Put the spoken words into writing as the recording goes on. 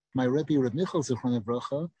my Rebbe Rav Michel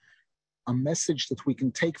Dorfman, a message that we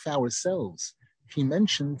can take for ourselves. He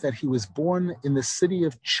mentioned that he was born in the city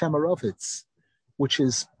of Chemierovitz, which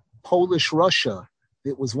is Polish Russia.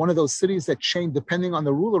 It was one of those cities that changed depending on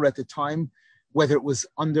the ruler at the time, whether it was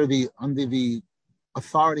under the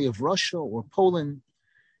authority of Russia or Poland.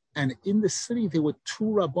 And in the city, there were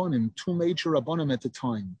two major rabbonim at the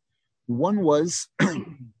time. One was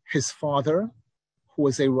his father, who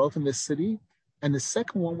was a Rav in the city, and the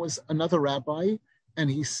second one was another rabbi. And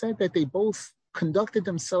he said that they both conducted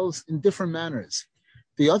themselves in different manners.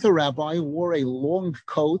 The other rabbi wore a long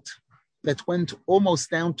coat that went almost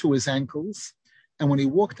down to his ankles. And when he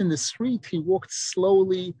walked in the street, he walked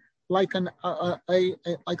slowly, like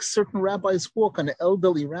like certain rabbis walk, an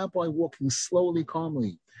elderly rabbi walking slowly,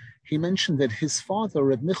 calmly. He mentioned that his father,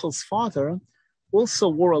 Rav Michel's father, also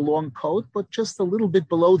wore a long coat, but just a little bit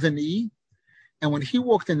below the knee. And when he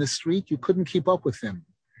walked in the street, you couldn't keep up with him.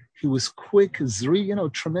 He was quick,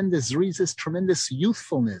 tremendous zrizis, tremendous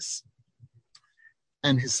youthfulness.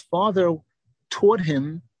 And his father taught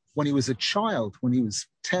him when he was a child, when he was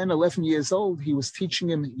 10, 11 years old, he was teaching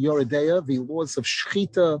him Yoredeya, the laws of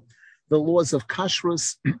Shechita, the laws of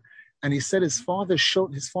Kashrus. And he said his father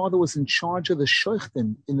was in charge of the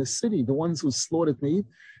shochtim in the city, the ones who slaughtered meat.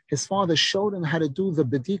 His father showed him how to do the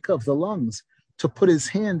bedika of the lungs, to put his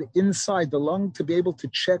hand inside the lung to be able to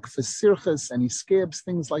check for sirchas and scabs,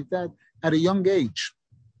 things like that, at a young age.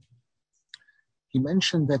 He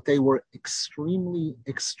mentioned that they were extremely,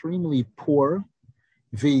 extremely poor.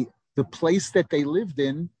 The place that they lived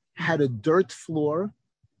in had a dirt floor,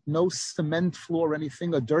 no cement floor or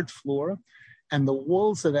anything, a dirt floor. And the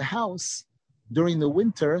walls of the house during the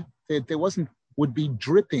winter, would be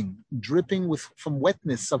dripping from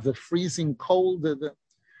wetness of the freezing cold.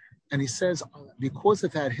 And he says, because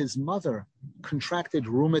of that, his mother contracted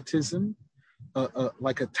rheumatism,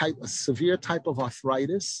 like a severe type of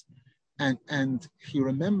arthritis. And he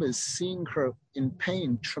remembers seeing her in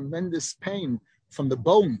pain, tremendous pain from the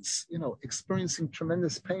bones, experiencing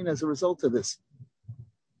tremendous pain as a result of this.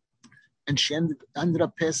 And she ended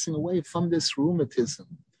up passing away from this rheumatism.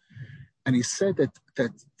 And he said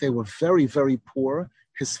that they were very, very poor.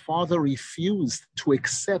 His father refused to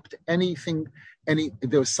accept anything.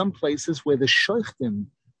 There were some places where the shochtim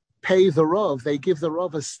pay the Rav, they give the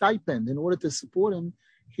Rav a stipend in order to support him.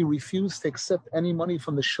 He refused to accept any money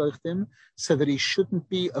from the shochtim so that he shouldn't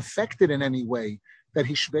be affected in any way, that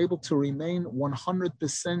he should be able to remain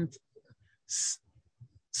 100%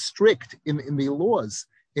 strict in the laws,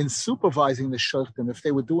 in supervising the shochtim, if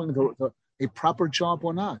they were doing a proper job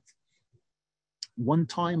or not. One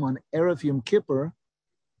time on Erev Yom Kippur,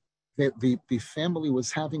 the family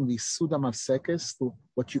was having the Suda Mafsekes,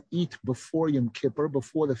 what you eat before Yom Kippur,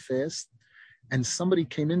 before the fast, and somebody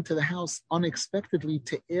came into the house unexpectedly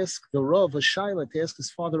to ask the Rav a shaila, to ask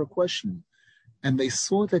his father a question. And they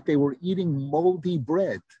saw that they were eating moldy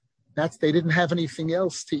bread. They didn't have anything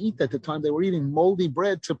else to eat at the time. They were eating moldy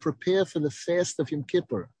bread to prepare for the fast of Yom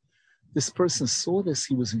Kippur. This person saw this,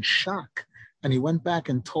 he was in shock. And he went back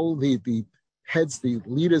and told the heads, the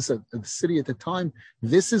leaders of the city at the time,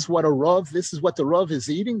 this is what the Rav is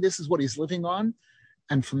eating, this is what he's living on.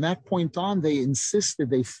 And from that point on, they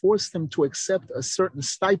forced him to accept a certain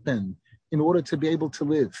stipend in order to be able to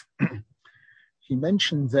live. He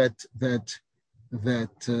mentioned that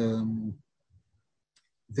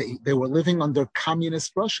they were living under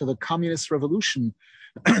communist Russia. The communist revolution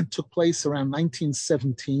took place around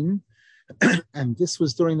 1917, and this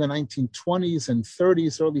was during the 1920s and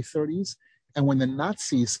 30s, early 30s. And when the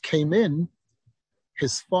Nazis came in,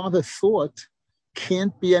 his father thought,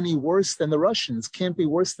 can't be any worse than the Russians, can't be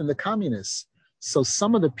worse than the communists. So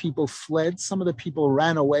some of the people fled, some of the people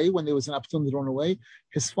ran away when there was an opportunity to run away.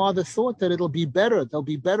 His father thought that they'll be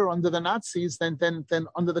better under the Nazis than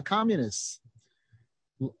under the communists.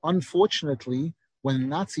 Unfortunately, when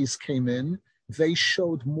Nazis came in, they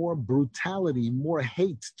showed more brutality, more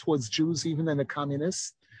hate towards Jews even than the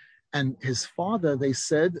communists. And his father, they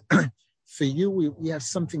said, for you, we have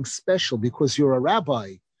something special because you're a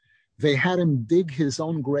rabbi. They had him dig his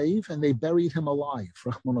own grave and they buried him alive.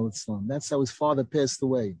 That's how his father passed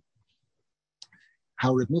away.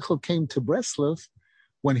 How Rav Michel came to Breslov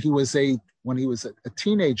when he was a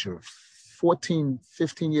teenager, 14,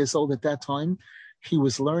 15 years old at that time. He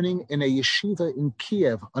was learning in a yeshiva in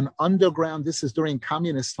Kiev, an underground, this is during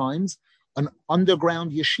communist times, an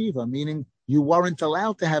underground yeshiva, meaning you weren't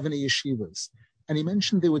allowed to have any yeshivas. And he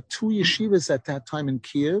mentioned there were two yeshivas at that time in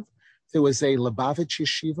Kiev. There was a Lubavitch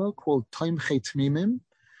yeshiva called Tomchei Tmimim,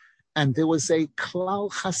 and there was a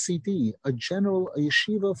Klal Hasidi, a general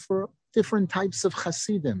yeshiva for different types of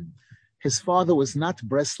Hasidim. His father was not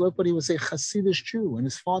Breslov, but he was a Hasidic Jew, and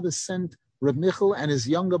his father sent Rav Michel and his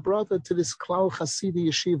younger brother to this Klal Hasidi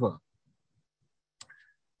yeshiva.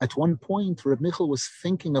 At one point, Rav Michel was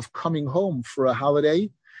thinking of coming home for a holiday,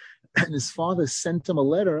 and his father sent him a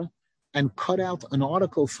letter and cut out an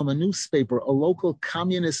article from a newspaper, a local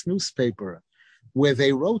communist newspaper, where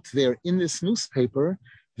they wrote there in this newspaper,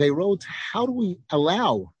 they wrote, how do we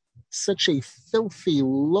allow such a filthy,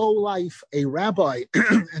 low-life, a rabbi,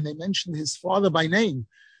 and they mentioned his father by name,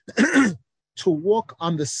 to walk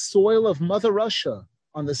on the soil of Mother Russia,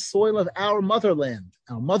 on the soil of our motherland,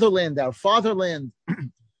 our fatherland.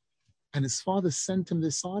 And his father sent him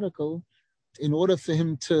this article in order for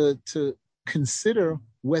him to consider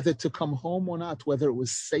whether to come home or not, whether it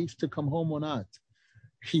was safe to come home or not.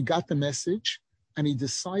 He got the message, and he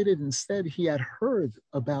decided instead he had heard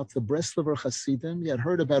about the Breslover Hasidim, he had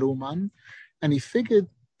heard about Uman, and he figured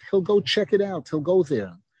he'll go check it out, he'll go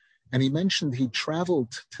there. And he mentioned he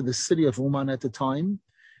traveled to the city of Uman at the time,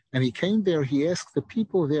 and he came there, he asked the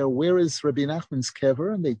people there, where is Rabbi Nachman's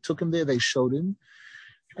kever? And they took him there, they showed him.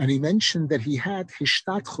 And he mentioned that he had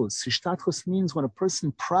hishtadchus. Hishtadchus means when a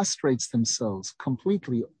person prostrates themselves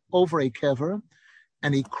completely over a kever,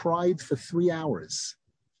 and he cried for 3 hours.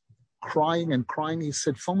 Crying and crying. He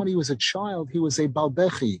said from when he was a child, he was a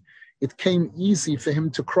balbechi. It came easy for him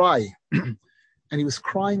to cry. And he was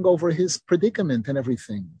crying over his predicament and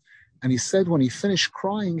everything. And he said when he finished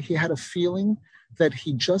crying, he had a feeling that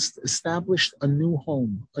he just established a new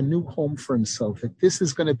home for himself, that this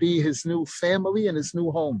is going to be his new family and his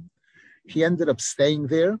new home. He ended up staying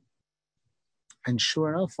there. And sure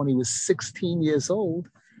enough, when he was 16 years old,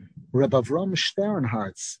 Reb Avram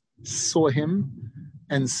Sternhartz saw him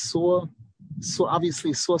and saw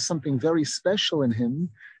something very special in him.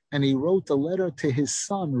 And he wrote a letter to his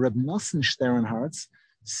son, Reb Nasan Sternhartz,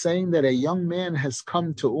 saying that a young man has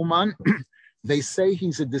come to Uman. They say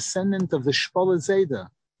he's a descendant of the Shpola Zayda,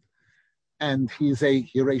 and he's a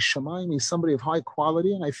Yirei Shamayim, he's somebody of high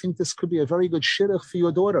quality, and I think this could be a very good shidduch for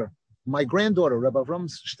your daughter, my granddaughter, Rabbi Avram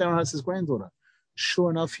Sternhartz's granddaughter.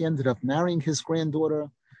 Sure enough, he ended up marrying his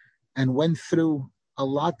granddaughter and went through a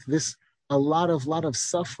lot of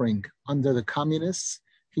suffering under the communists.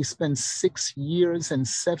 He spent 6 years and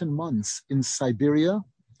 7 months in Siberia,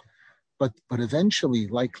 but eventually,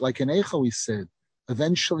 like in Echo, he said,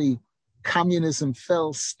 eventually communism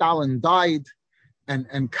fell, Stalin died,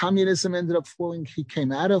 and communism ended up falling. He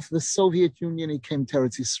came out of the Soviet Union, he came to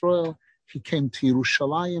Eretz Yisrael, he came to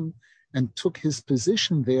Yerushalayim, and took his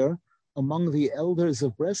position there among the elders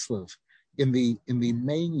of Breslov in the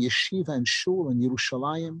main yeshiva and shul in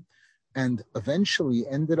Yerushalayim, and eventually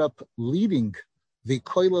ended up leading the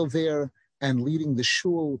koilel there and leading the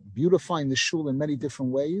shul, beautifying the shul in many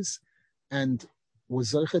different ways, and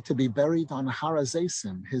was zeicha to be buried on Har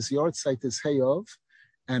HaZeisim. His yard site is Hayov,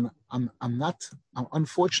 and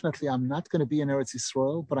unfortunately, I'm not going to be in Eretz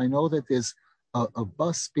Yisrael, but I know that there's a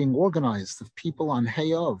bus being organized of people on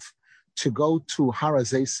Hayov to go to Har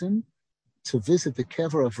HaZeisim to visit the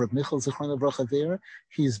kever of Rav Michel Zichron Livracha there.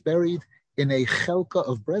 He's buried in a chelka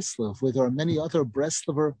of Breslov, where there are many other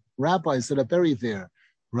Breslover rabbis that are buried there.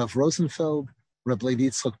 Rav Rosenfeld, Rav Levi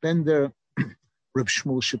Yitzchak Bender, Reb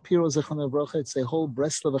Shmuel Shapiro Zichron Livracha. It's a whole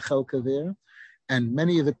Breslover chelka there, and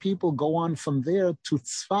many of the people go on from there to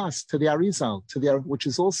Tzfas, to the Arizal, which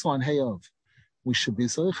is also on Hayov. We should be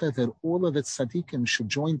zeicha that all of the tzaddikim should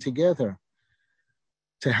join together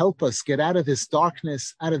to help us get out of this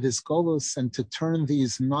darkness, out of this golus, and to turn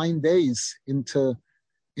these 9 days into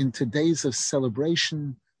days of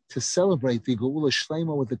celebration, to celebrate the Geula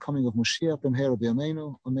Shlema with the coming of Mashiach. B'mheira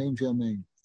b'yameinu, amen v'amen.